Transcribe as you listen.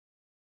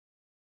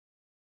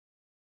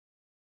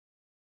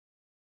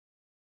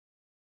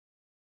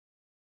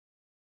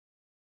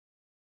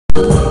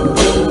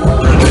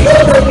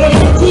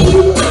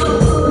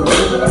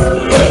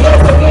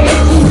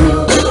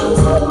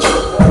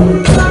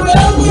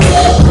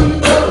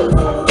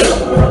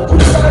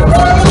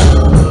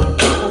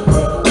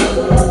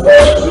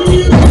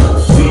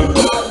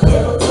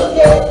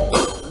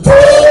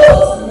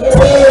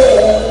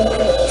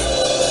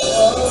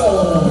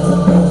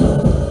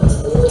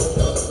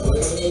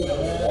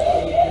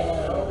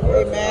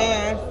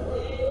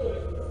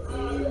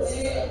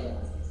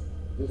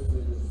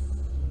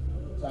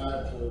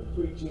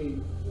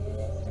me.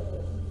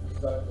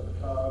 Back to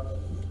the car.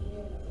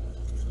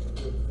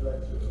 Good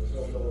direction.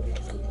 So Lord.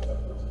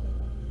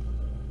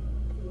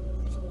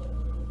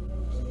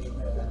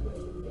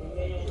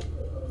 Amen.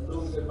 I'm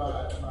losing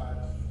my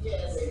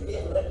yes.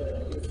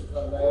 This is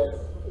my last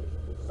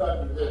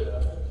Sunday with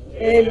us.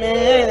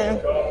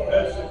 Amen. God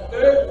bless you.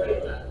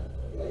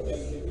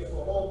 Thank you for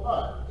the whole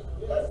month.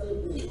 Yes,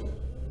 indeed.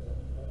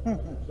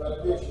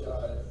 God bless you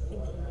guys.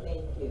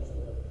 Thank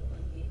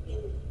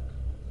you.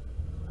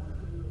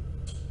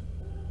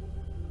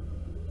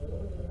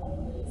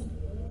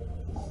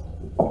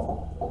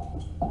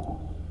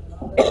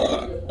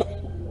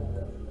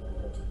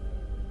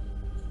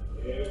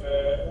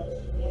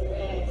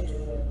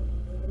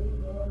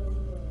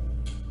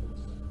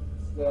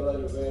 Stella,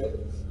 you ready?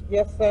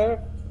 Yes, sir.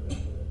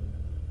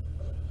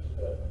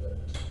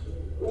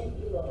 Thank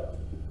you, Lord.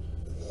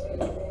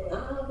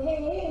 I've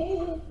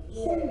had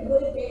some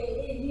good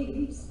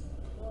days,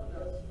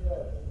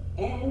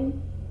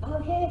 and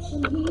I've had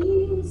some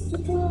years to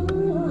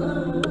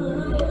come.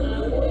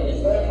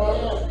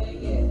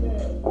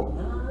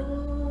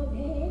 I've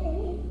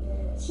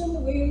had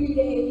some weary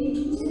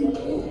days,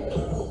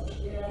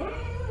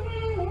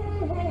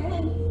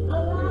 and a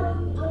lot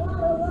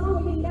of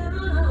lonely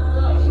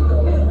nights.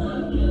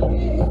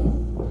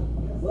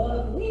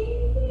 But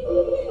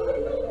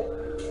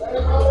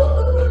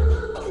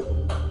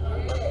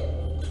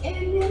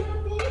and then I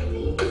think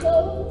things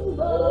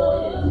over.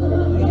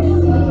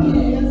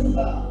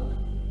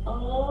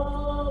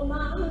 All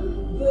my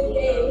good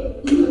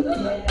days,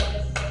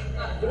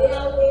 they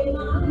outweigh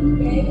my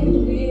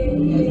bad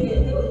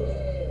days.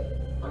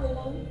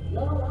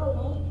 Lord, I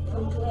won't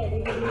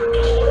complain. I'd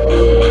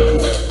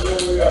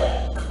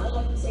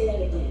like to say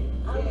that again.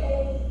 I've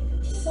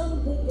had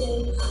some good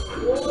days,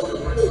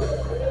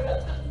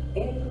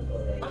 and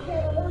I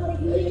had a lot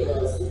of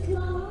years to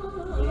come.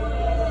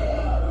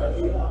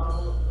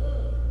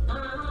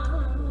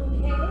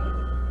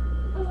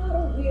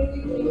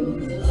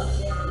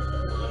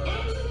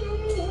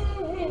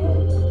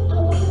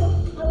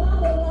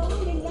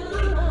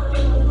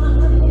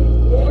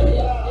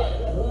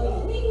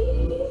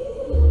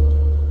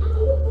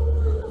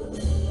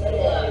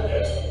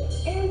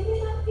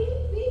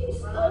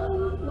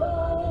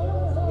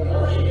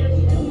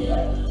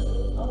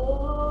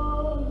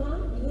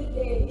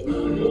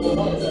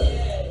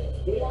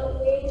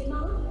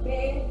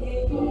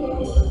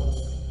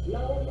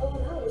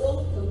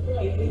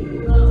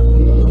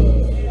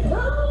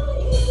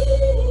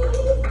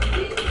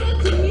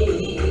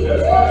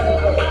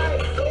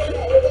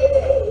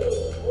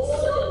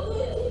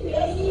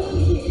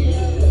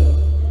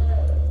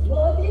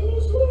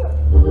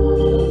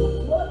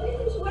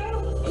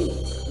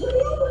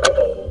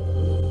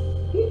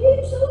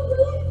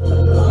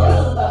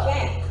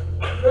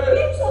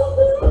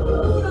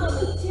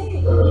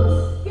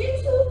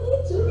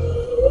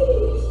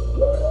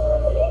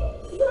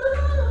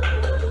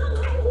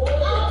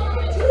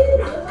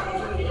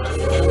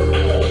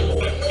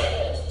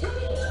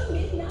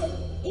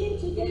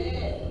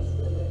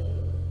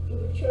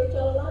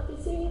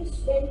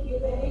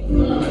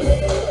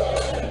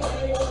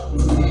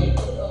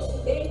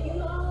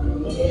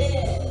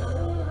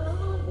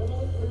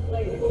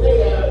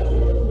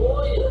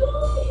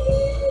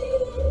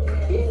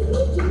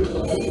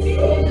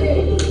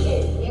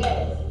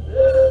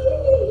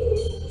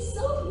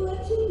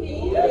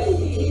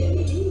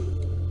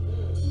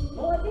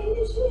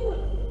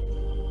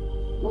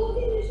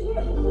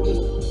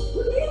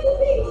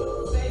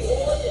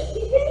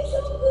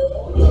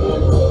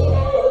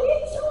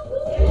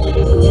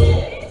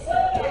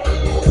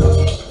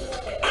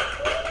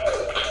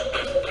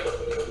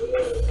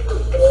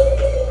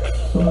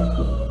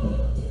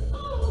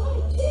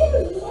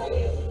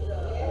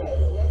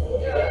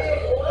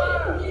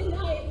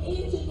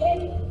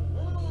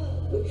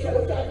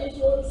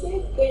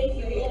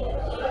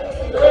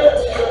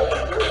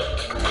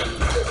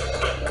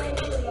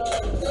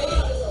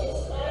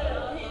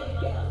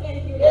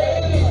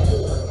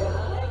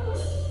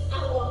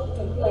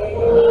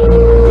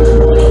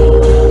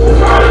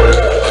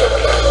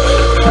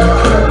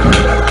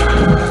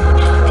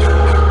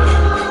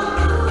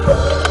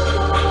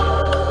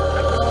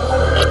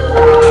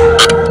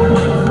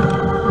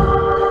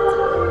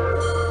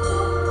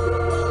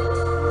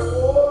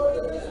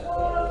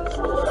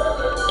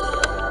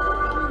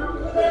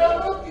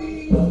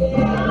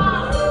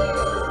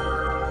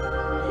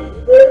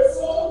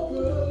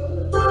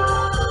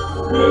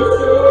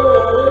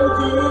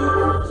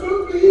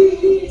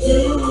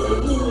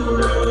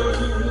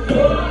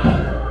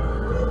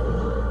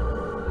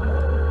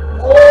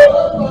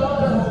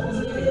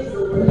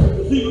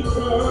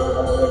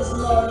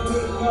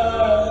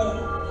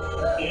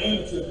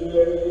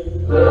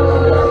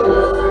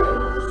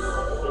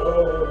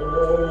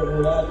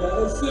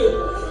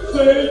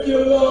 Thank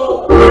you,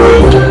 Lord,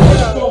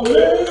 for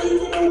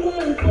making a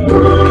way for me.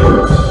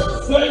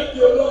 Thank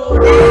you,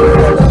 Lord,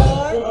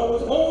 when I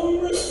was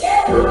hungry.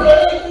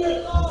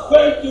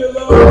 Thank you,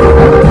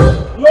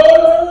 Lord.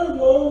 Lord, I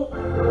won't.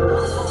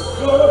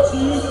 Lord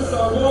Jesus, I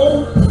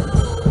won't.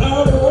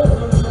 I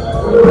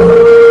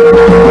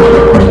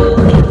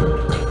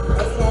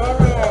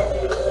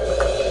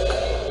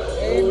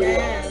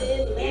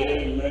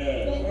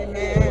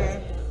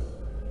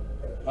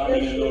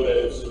many know that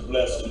it's a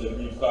blessing to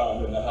be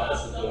found in the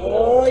house of the Oh,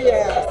 Lord?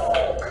 yes.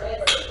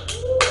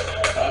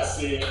 I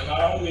said,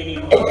 how many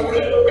know that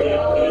it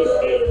is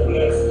a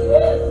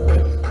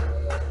blessing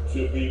to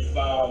be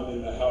found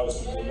in the house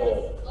of the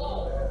Lord?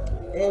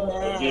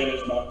 Amen. Again,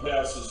 as my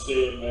pastor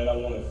said, man, I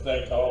want to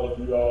thank all of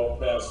you all,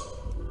 Pastor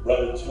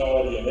Brother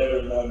Tardy, and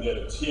everyone that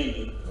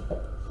attended.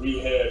 We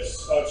had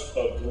such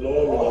a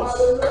glorious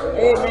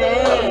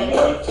Amen.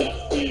 anointed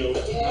field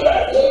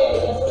time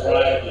on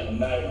Friday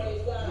night.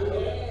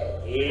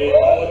 Yeah,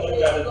 all you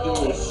got to do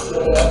is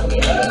show up and the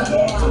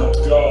anointing of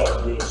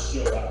God will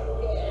show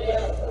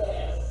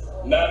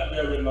out. Not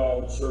very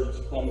long, church,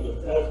 from the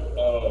book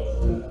of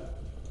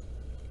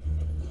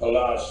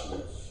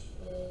Colossians.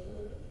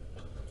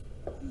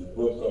 The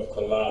book of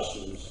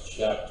Colossians,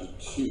 chapter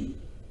 2.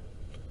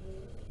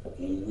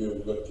 And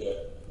we'll look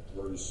at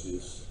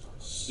verses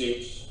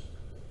 6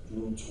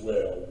 through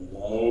 12. We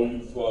won't hold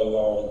you for a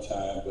long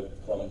time, but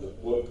from the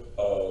book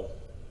of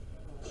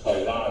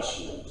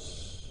Colossians,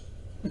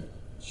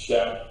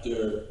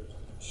 chapter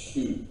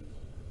 2,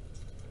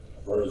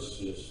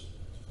 verses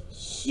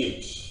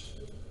 6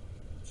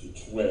 to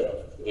 12.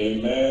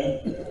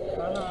 Amen?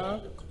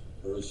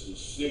 Verses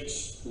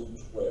 6 through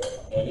 12.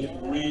 And it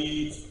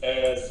reads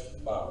as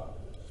follows.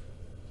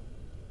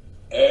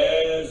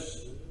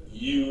 As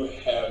you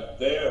have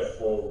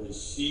therefore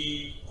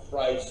received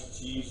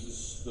Christ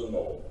Jesus the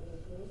Lord,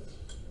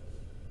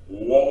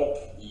 walk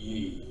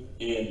ye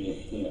in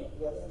him,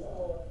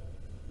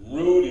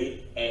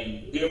 rooted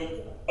and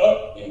built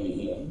up in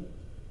him,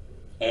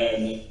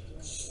 and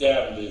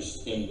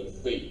established in the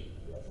faith,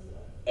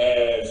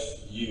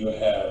 as you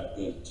have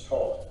been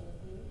taught,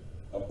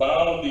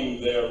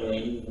 abounding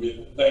therein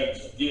with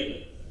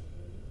thanksgiving.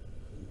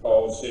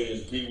 Paul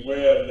says,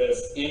 beware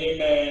lest any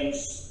man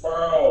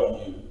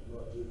spoil you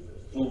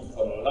through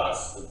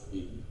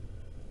philosophy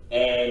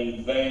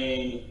and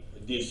vain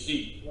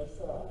deceit,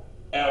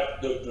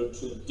 after the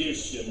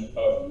tradition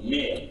of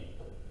men,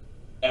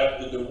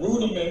 after the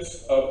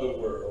rudiments of the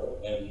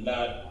world, and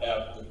not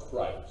after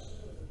Christ.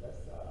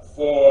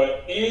 For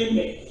in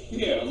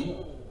him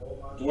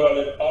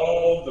dwelleth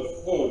all the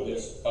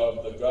fullness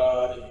of the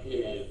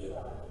Godhead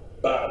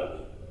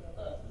bodily.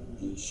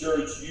 In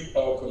church, you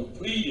are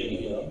complete in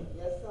him,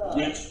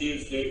 which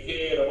is the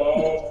head of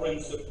all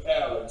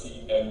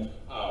principality and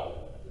power,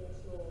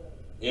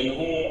 in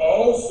whom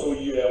also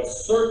you are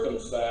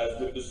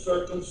circumcised with the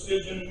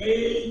circumcision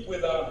made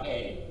without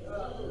hands,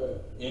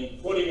 in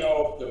putting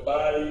off the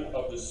body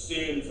of the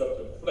sins of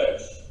the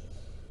flesh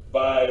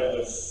by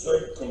the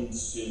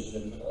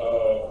circumcision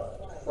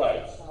of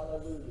Christ.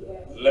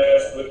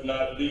 Last but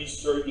not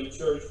least, certain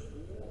church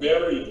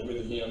buried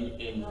with him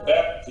in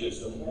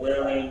baptism,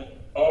 wherein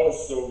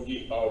also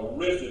ye are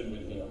risen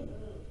with him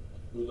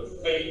through the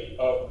faith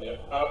of the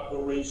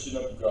operation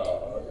of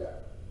God,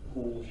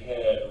 who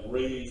had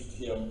raised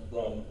him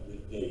from the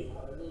dead.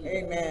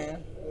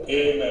 Amen.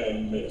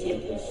 Amen. You may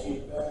take your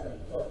seat.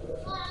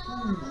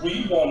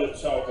 We want to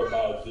talk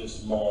about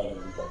this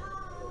morning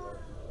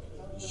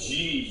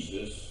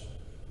Jesus.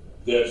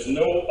 There's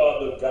no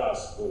other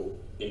gospel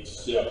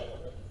except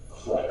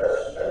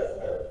Christ.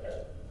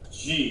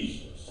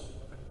 Jesus.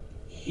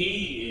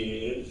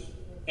 He is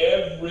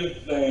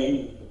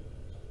everything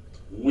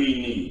we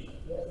need.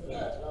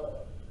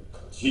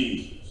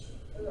 Jesus.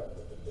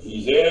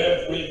 He's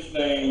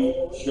everything,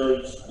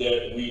 church,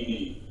 that we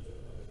need.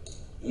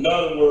 In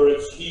other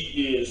words,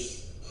 he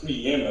is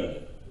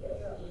preeminent.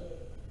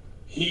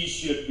 He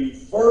should be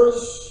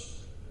first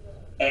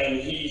and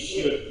he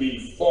should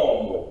be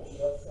foremost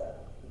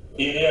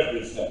in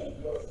everything.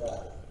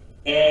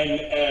 And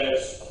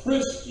as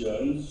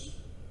Christians,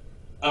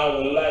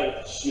 our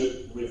life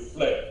should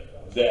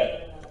reflect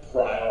that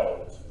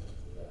priority.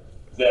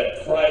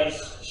 That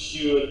Christ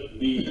should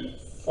be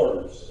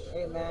first.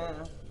 Amen.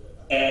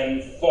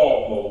 And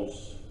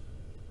foremost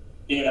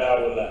in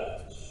our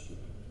lives.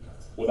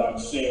 What I'm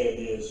saying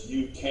is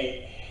you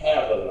can't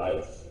have a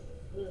life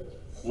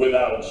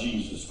without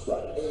Jesus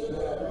Christ.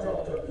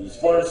 He's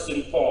first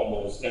and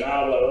foremost in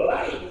our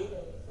life.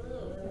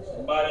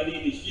 Somebody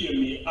need to hear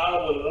me.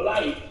 Our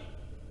life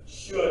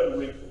should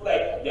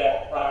reflect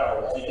that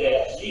priority,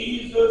 that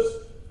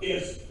Jesus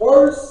is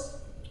first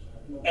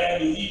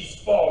and he's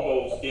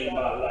foremost in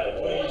my life.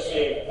 What are you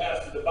saying,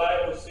 Pastor? The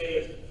Bible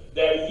says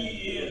that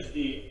he is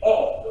the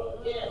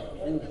author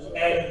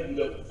and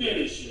the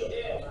finisher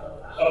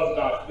of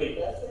my faith.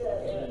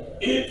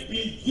 It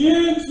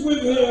begins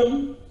with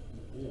him,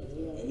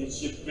 and it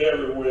should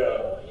very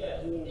well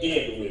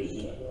end with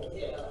him.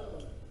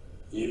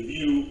 If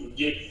you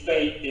get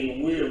faint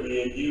and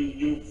weary and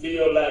you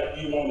feel like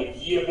you want to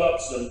give up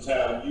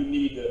sometime, you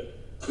need to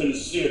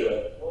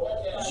consider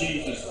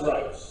Jesus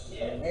Christ.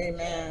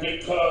 Amen.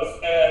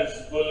 Because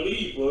as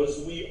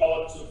believers, we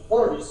ought to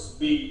first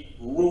be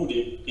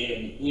rooted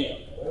in him.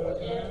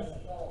 Amen.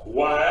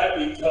 Why?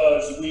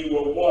 Because we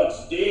were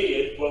once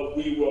dead, but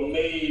we were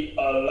made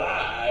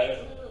alive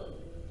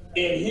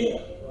in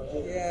him.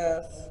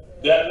 Yes.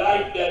 That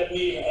life that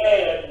we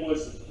had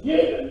was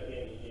hidden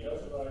in him.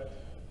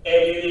 And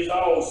it is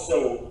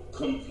also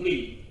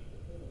complete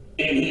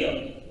in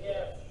him.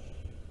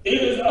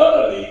 It is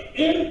utterly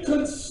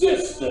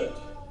inconsistent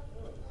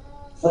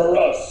for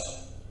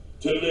us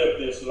to live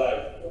this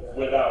life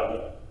without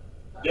him.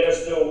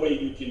 There's no way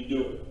you can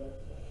do it.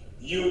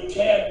 You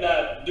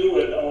cannot do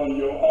it on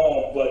your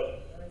own,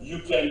 but you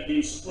can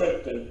be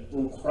strengthened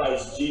through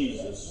Christ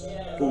Jesus,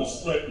 who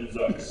strengthens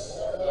us.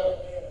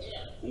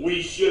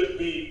 We should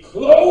be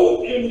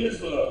clothed in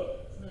his love,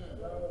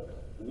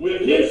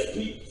 with his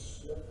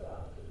peace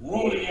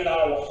ruling in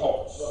our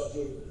hearts.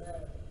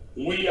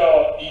 We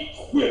are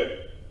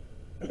equipped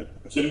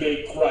to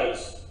make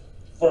Christ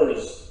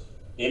first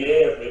in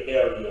every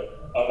area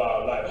of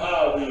our life.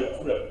 How are we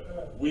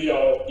equipped? We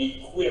are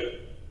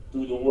equipped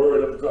through the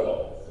word of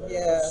God.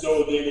 Yes.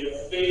 So that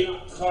if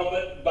faith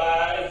cometh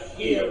by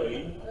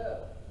hearing,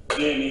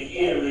 then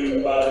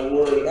hearing by the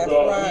word of That's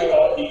God. right. We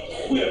are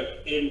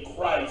equipped in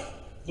Christ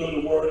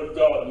through the word of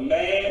God.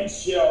 Man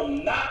shall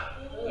not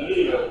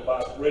live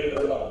by bread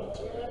alone.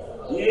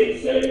 He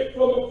ain't saying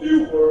from a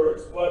few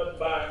words, but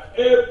by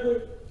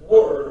every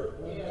word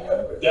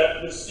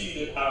that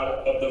proceeded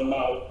out of the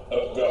mouth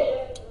of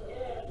God.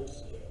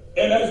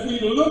 And as we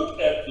look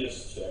at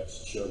this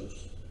text, church,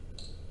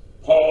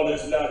 Paul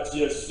is not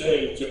just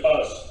saying to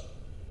us,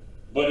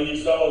 but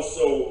he's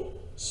also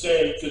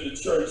saying to the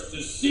church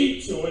to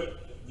see to it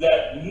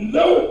that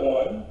no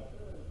one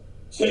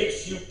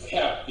takes you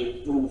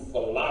captive through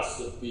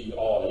philosophy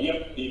or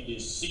empty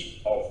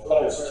deceit or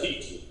false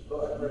teaching,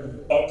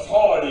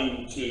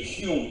 according to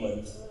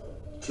human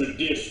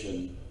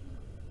tradition,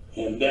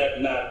 and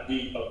that not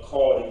be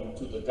according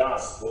to the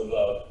gospel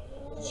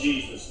of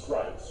Jesus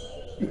Christ.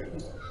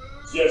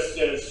 Just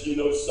as,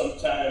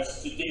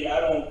 sometimes today I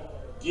don't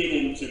get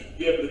into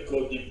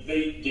biblical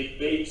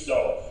debates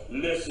or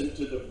listen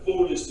to the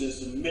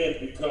foolishness of men,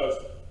 because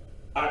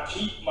I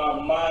keep my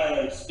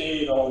mind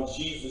stayed on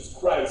Jesus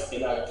Christ,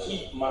 and I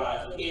keep my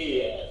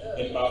head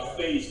and my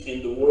face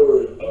in the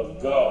word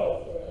of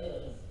God.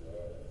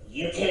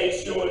 You can't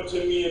show it to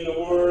me in the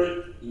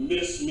word,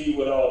 miss me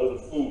with all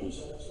of the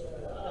foolishness.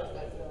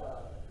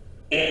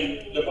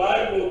 And the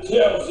Bible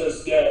tells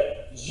us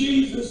that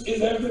Jesus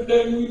is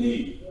everything we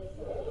need.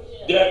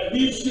 That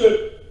we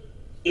should,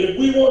 if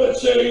we want to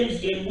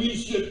change, then we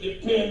should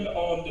depend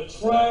on the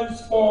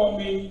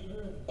transforming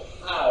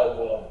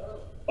power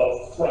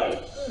of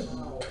Christ.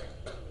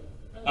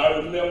 I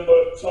remember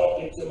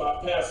talking to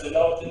my pastor, and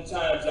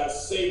oftentimes I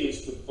say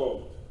this to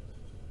folks,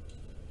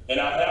 and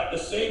I have to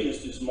say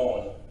this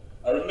morning.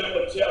 I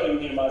remember telling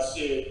him, I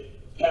said,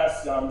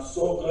 Pastor, I'm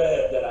so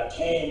glad that I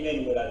came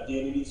in when I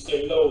did. And he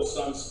said, no,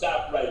 son,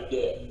 stop right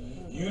there.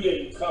 You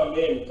didn't come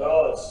in,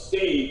 God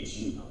saved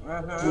you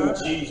through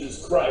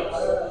Jesus Christ.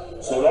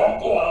 So don't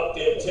go out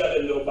there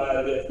telling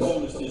nobody that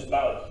foolishness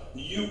about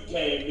you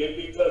came in,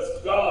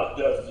 because God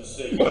does the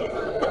saving.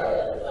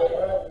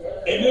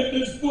 And in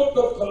this book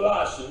of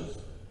Colossians,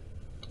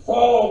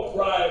 Paul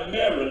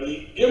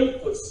primarily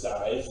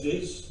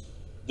emphasizes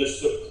the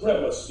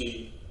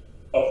supremacy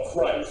of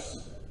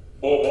Christ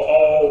over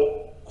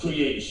all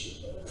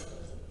creation.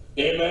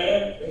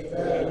 Amen?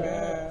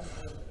 Amen.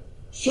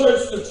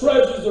 Church, the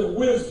treasures of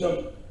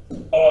wisdom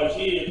are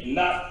hid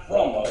not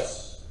from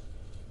us,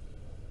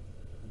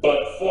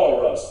 but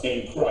for us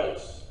in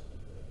Christ.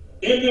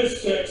 In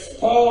this text,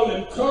 Paul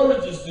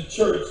encourages the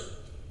church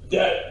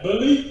that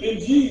belief in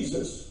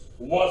Jesus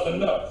was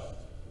enough.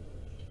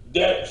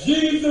 That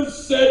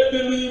Jesus set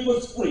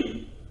believers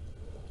free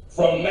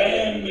from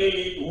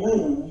man-made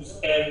rules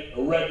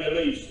and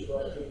regulations.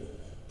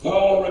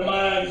 Paul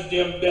reminds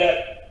them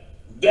that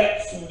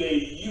that's who they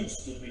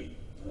used to be.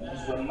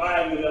 He's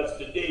reminding us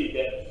today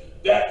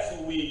that that's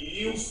who we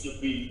used to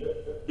be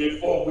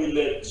before we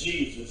let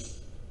Jesus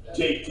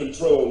take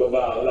control of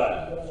our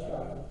lives.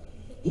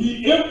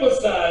 He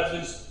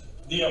emphasizes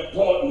the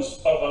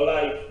importance of a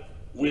life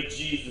with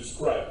Jesus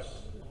Christ.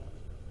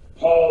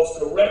 Paul's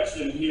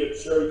correction here,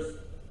 church,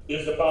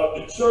 is about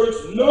the church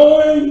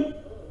knowing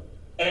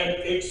and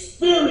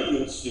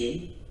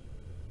experiencing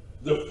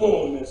the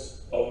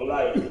fullness of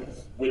life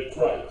with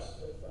Christ.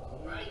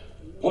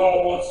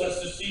 Paul wants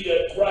us to see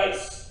that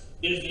Christ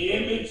is the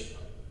image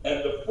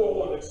and the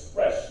full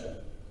expression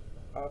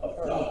of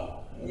God.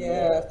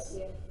 Yes.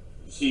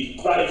 You see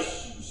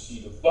Christ, you see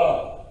the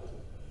Father.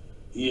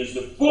 He is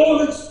the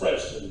full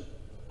expression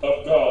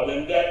of God.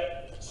 And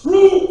that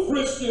true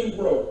Christian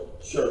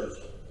growth, church,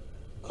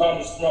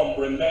 comes from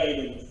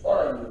remaining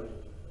firmly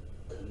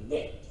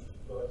connected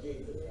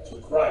to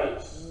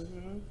Christ.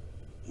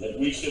 That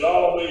we should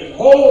always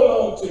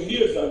hold on to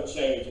his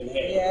unchanging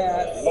hand.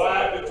 Yes.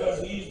 Why?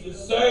 Because he's the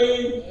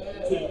same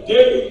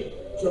today,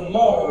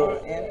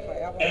 tomorrow,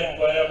 and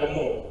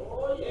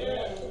forevermore.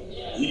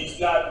 He's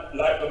not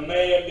like a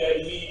man that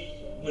he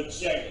would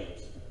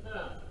change.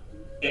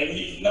 And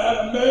he's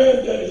not a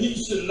man that he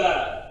should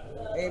lie.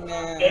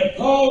 Amen. And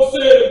Paul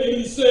said, and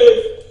he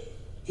says,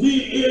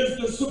 he is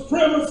the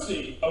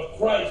supremacy of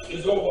Christ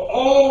is over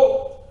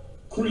all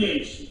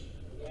creation.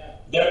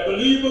 That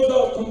believers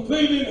are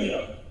complete in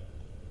him.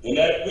 And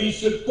that we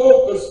should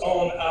focus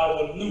on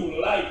our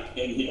new life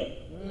in him.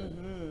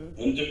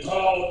 and to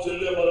call to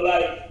live a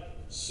life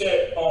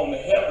set on the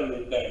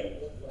heavenly things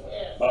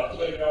by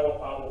putting out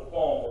our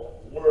former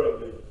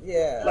worldly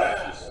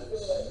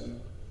practices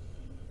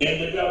and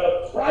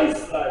develop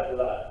Christ-like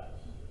life.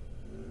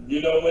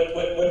 You know,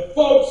 when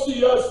folks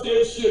see us,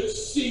 they should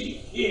see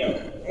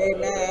him.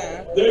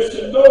 Amen. They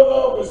should no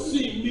longer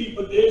see me,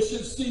 but they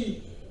should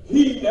see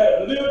he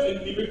that lives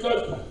in me,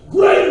 because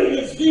greater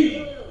is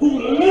he who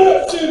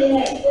lives in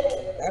me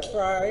That's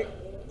right.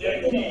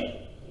 than he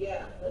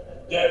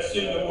that's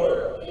in the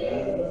world.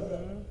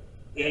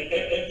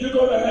 And you're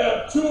going to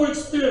have two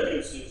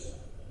experiences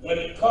when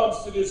it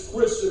comes to this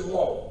Christian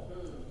walk.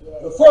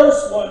 The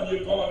first one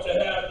you're going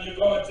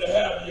to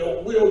have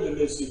your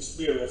wilderness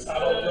experience. I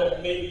don't know,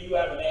 maybe you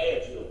haven't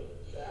had yours.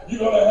 You're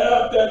going to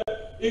have that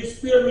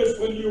experience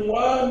when you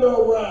wander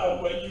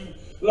around, when you,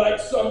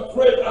 like some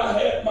crazy, I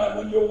had mine,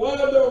 when you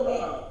wander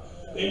around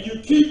and you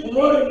keep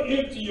running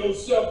into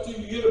yourself till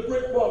you hit a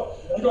brick wall.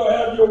 You're going to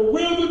have your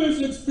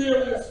wilderness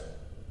experience.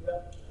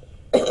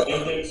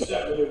 And then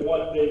secondly,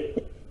 one day,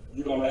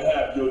 you're going to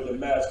have your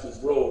Damascus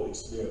Road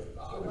experience.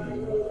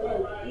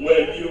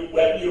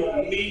 When you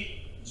meet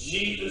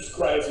Jesus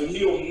Christ, and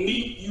he'll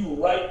meet you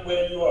right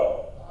where you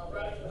are.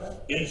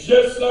 And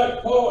just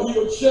like Paul,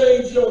 he'll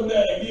change your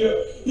name.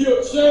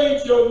 He'll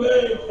change your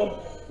name from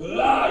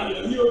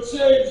liar. He'll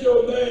change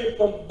your name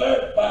from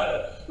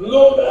backbiter,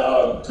 low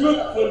down,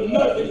 good for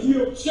nothing.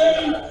 He'll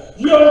change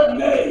your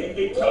name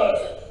because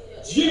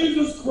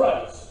Jesus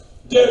Christ,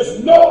 there's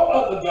no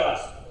other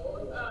gospel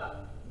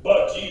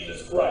but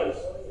Jesus Christ.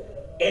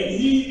 And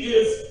he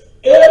is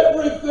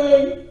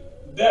everything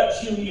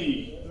that you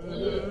need.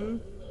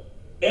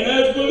 And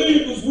as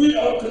believers, we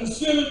are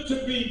considered to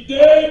be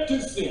dead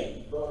to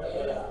sin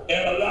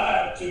and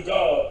alive to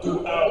God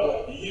through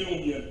our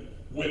union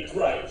with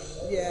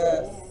Christ.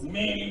 Yes.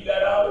 Meaning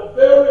that our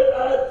very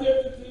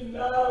identity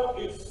now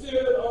is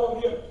centered on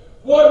him.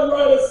 One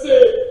writer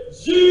said,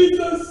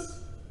 Jesus,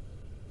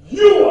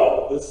 you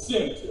are the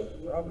center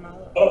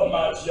of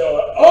my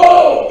joy.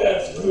 All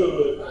that's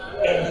good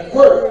and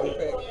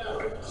perfect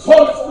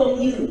comes from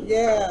you.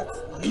 Yes.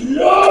 You're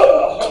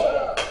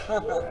the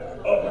heart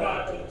of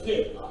my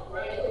contentment.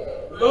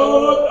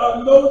 Lord, I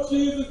know,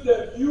 Jesus,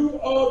 that you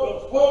are the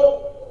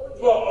hope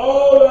for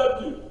all I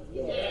do.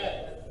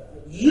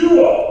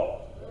 You are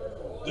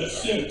the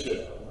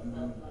center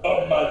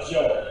of my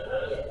joy.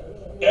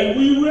 And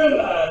we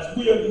realize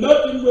we are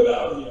nothing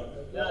without him.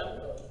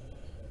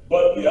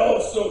 But we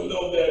also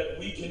know that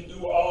we can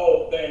do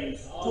all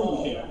things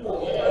through him.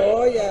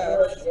 Oh,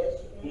 yes.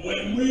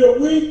 When we are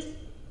weak,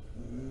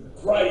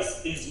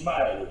 Christ is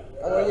mighty.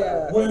 Oh,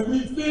 yes. When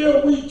we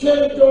feel we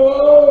can't go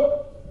on,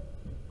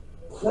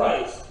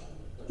 Christ,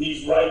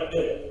 he's right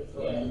there.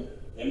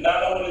 And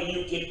not only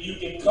you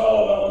can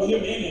call on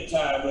him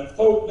anytime. When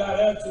folk not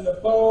answering the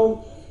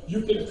phone,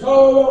 you can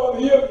call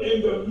on him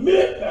in the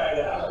midnight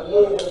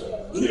hour.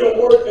 He'll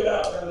work it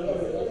out.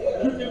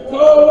 You can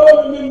call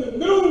on him in the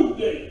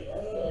noonday.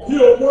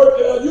 He'll work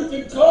it out. You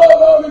can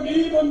call on him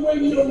even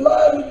when you're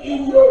riding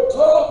in your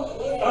car.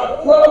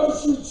 I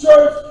promise you,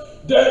 church,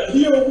 that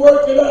he'll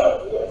work it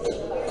out.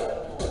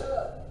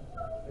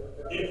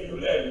 If you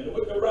let him.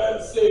 What the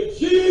writer said,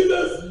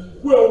 Jesus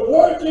will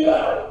work it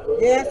out.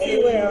 Yes, he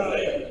will.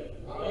 Let him.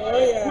 Oh,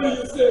 yeah. When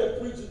you say,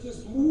 preacher,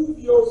 just move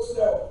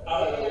yourself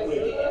out of the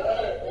way.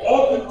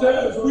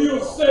 Oftentimes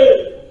we'll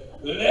say,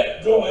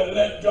 let go and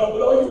let go.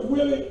 But are you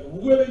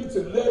willing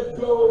to let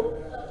go?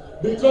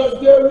 Because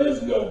there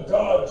is no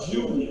God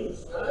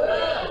Juniors.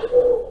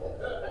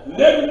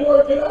 Let him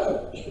work it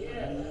out.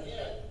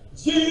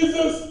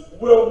 Jesus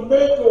will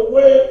make a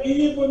way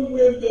even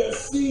when there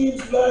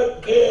seems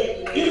like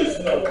there is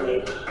no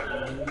way.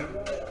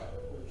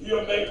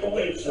 He'll make a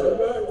way, church.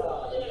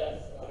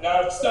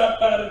 Now, I've stopped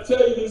by to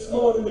tell you this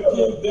morning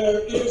again,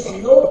 there is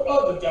no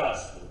other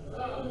gospel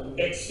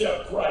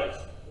except Christ.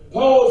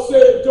 Paul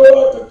said,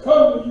 though I could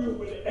come to you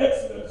with the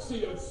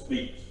excellency of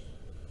speech,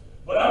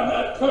 but I'm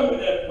not coming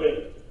that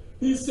way.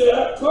 He said,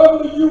 I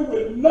come to you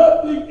with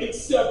nothing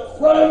except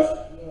Christ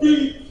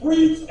be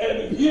preached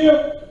and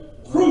him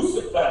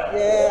crucified.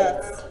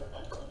 Yes.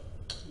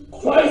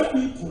 Christ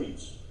be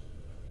preached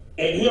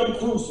and him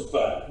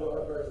crucified.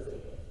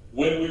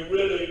 When we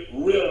really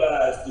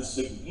realize the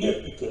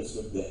significance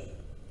of that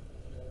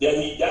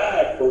he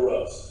died for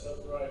us,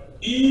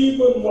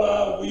 even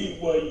while we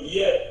were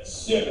yet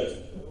sinners.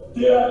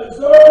 Did I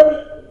deserve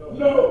it?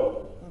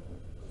 No.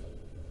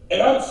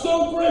 And I'm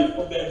so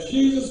grateful that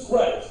Jesus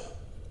Christ,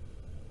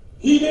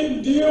 he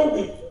didn't deal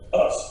with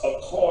us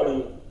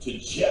according to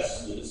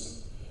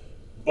justice,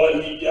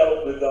 but he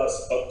dealt with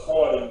us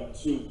according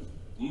to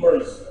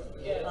mercy.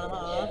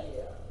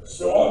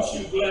 So aren't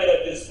you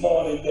glad this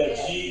morning that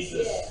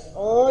Jesus,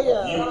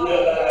 you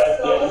realize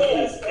that he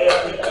is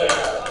everything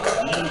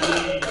you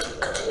need?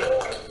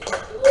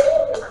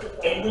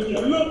 And when you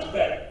look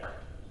back,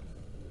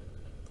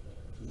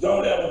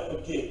 don't ever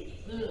forget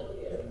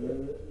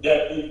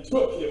that we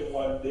took him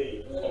one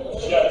day from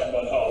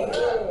judgment hall to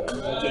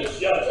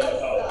judgment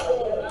hall.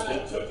 They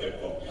took him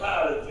from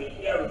Pilate to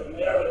Herod, from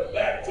Herod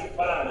back to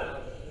Pilate.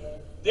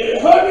 They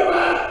hung him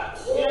out.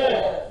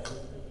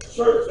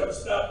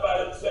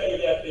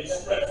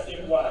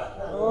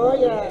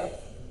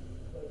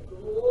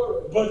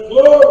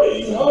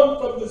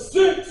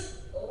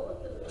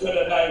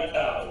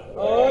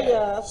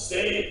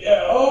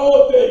 day,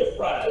 all day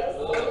Friday,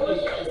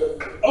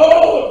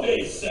 all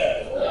day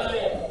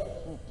Saturday.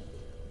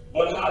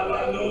 But how do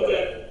I know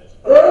that?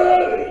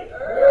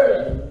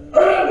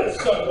 Early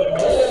Sunday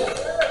morning,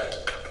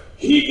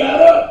 he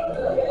got up.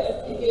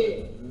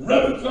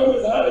 Reverend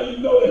Cummings, how do you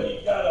know that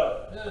he got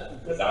up?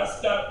 Because I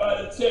stopped by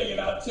to tell you,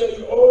 and I'll tell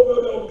you over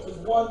and over, because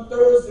one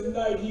Thursday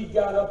night he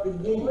got up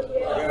and did it.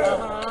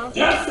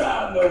 That's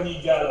how I know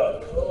he got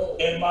up.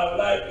 And my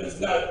life has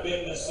not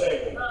been the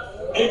same.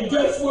 And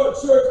guess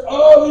what, church?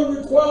 All he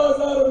requires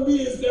out of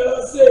me is that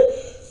I say,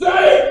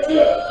 thank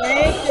you.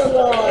 Thank you,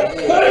 Lord.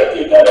 Thank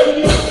you that you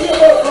didn't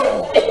give up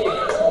on me.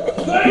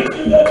 Thank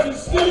you that you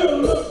still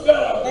look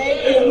down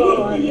and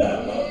look me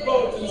at my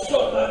faults and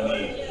something I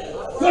need.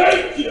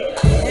 Thank you.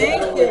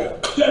 Thank you.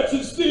 That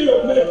you're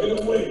still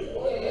making a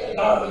way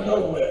out of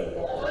nowhere.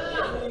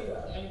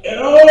 And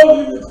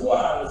all he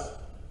requires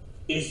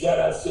is that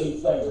I say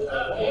thank you.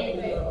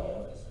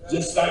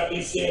 Just like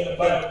they say in the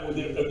Bible,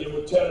 they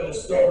were telling a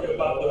story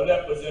about the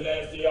lepers, and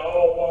as they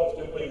all walked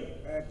away,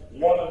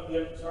 one of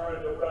them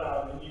turned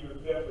around and he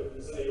remembered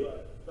to say,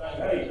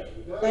 thank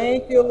you.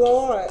 Thank you,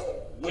 Lord.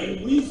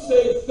 When we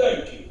say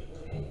thank you,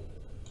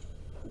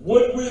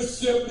 what we're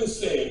simply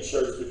saying,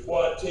 church,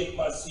 before I take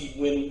my seat,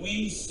 when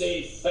we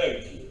say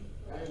thank you,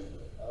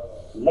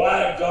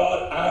 why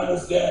God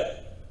honors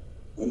that?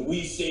 When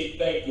we say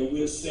thank you,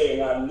 we're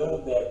saying, I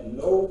know that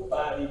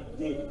nobody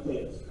did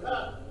this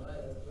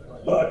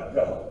but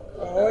God.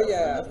 Oh,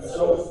 yeah.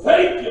 So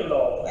thank you,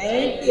 Lord.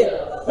 Thank you.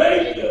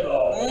 Thank you,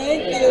 Lord.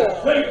 Thank you.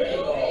 Thank you,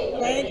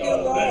 Lord. Thank you,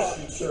 God Lord. bless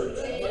you, church.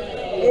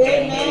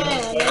 Amen.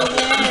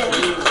 Amen.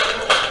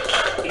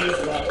 Is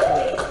my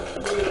prayer.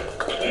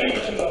 Thank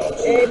you, Lord.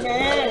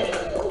 Amen.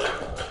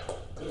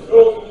 The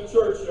doors of the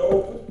church are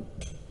open.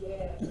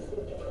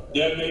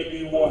 There may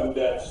be one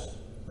that's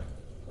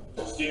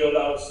still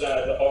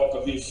outside the ark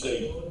of his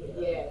Savior.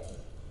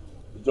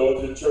 The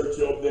doors of the church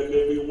are open. There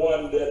may be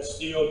one that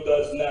still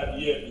does not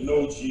yet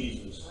know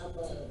Jesus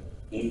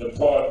in the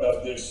pardon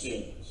of their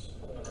sins.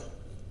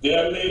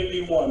 There may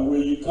be one where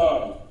you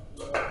come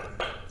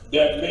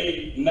that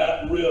may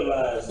not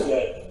realize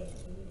that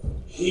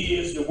he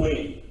is the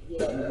way,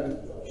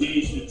 he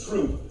is the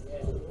truth,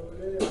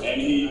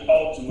 and he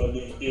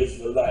ultimately is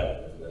the light.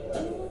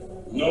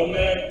 No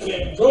man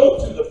can go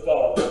to the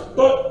Father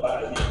but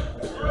by him.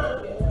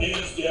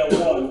 Is there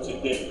one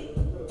today?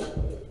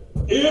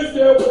 Is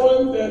there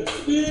one that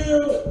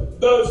still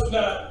does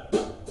not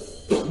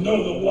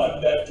know the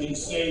one that can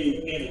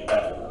save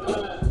anybody?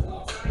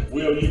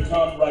 Will you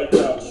come right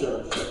now,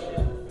 church?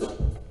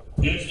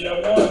 Is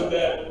there one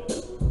that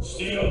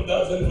still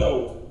doesn't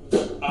know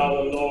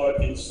our Lord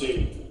and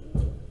Savior?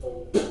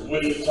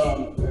 Will you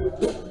come?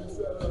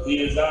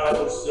 He is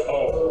ours to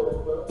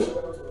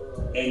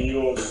offer and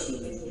yours to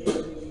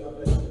refuse.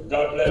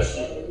 God bless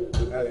you.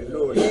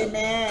 Hallelujah.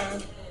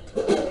 Amen.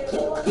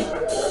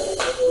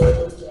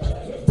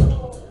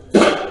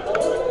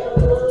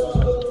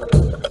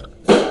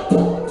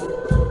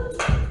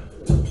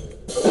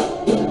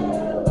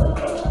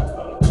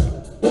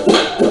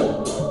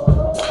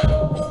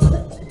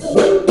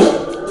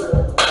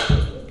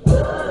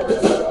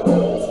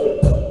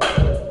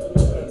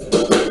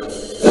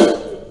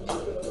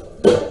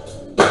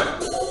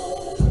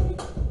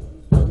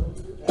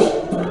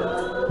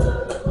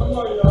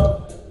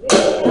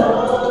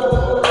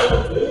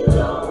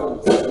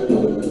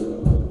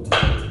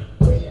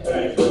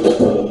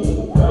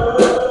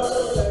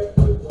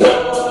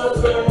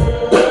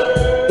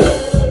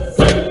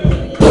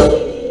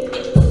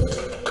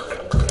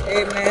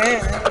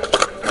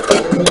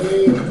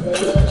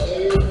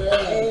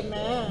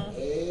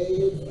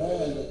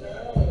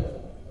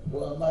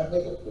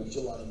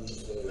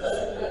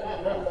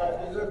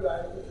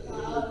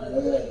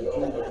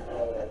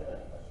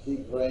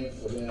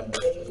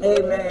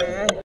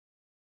 Amen.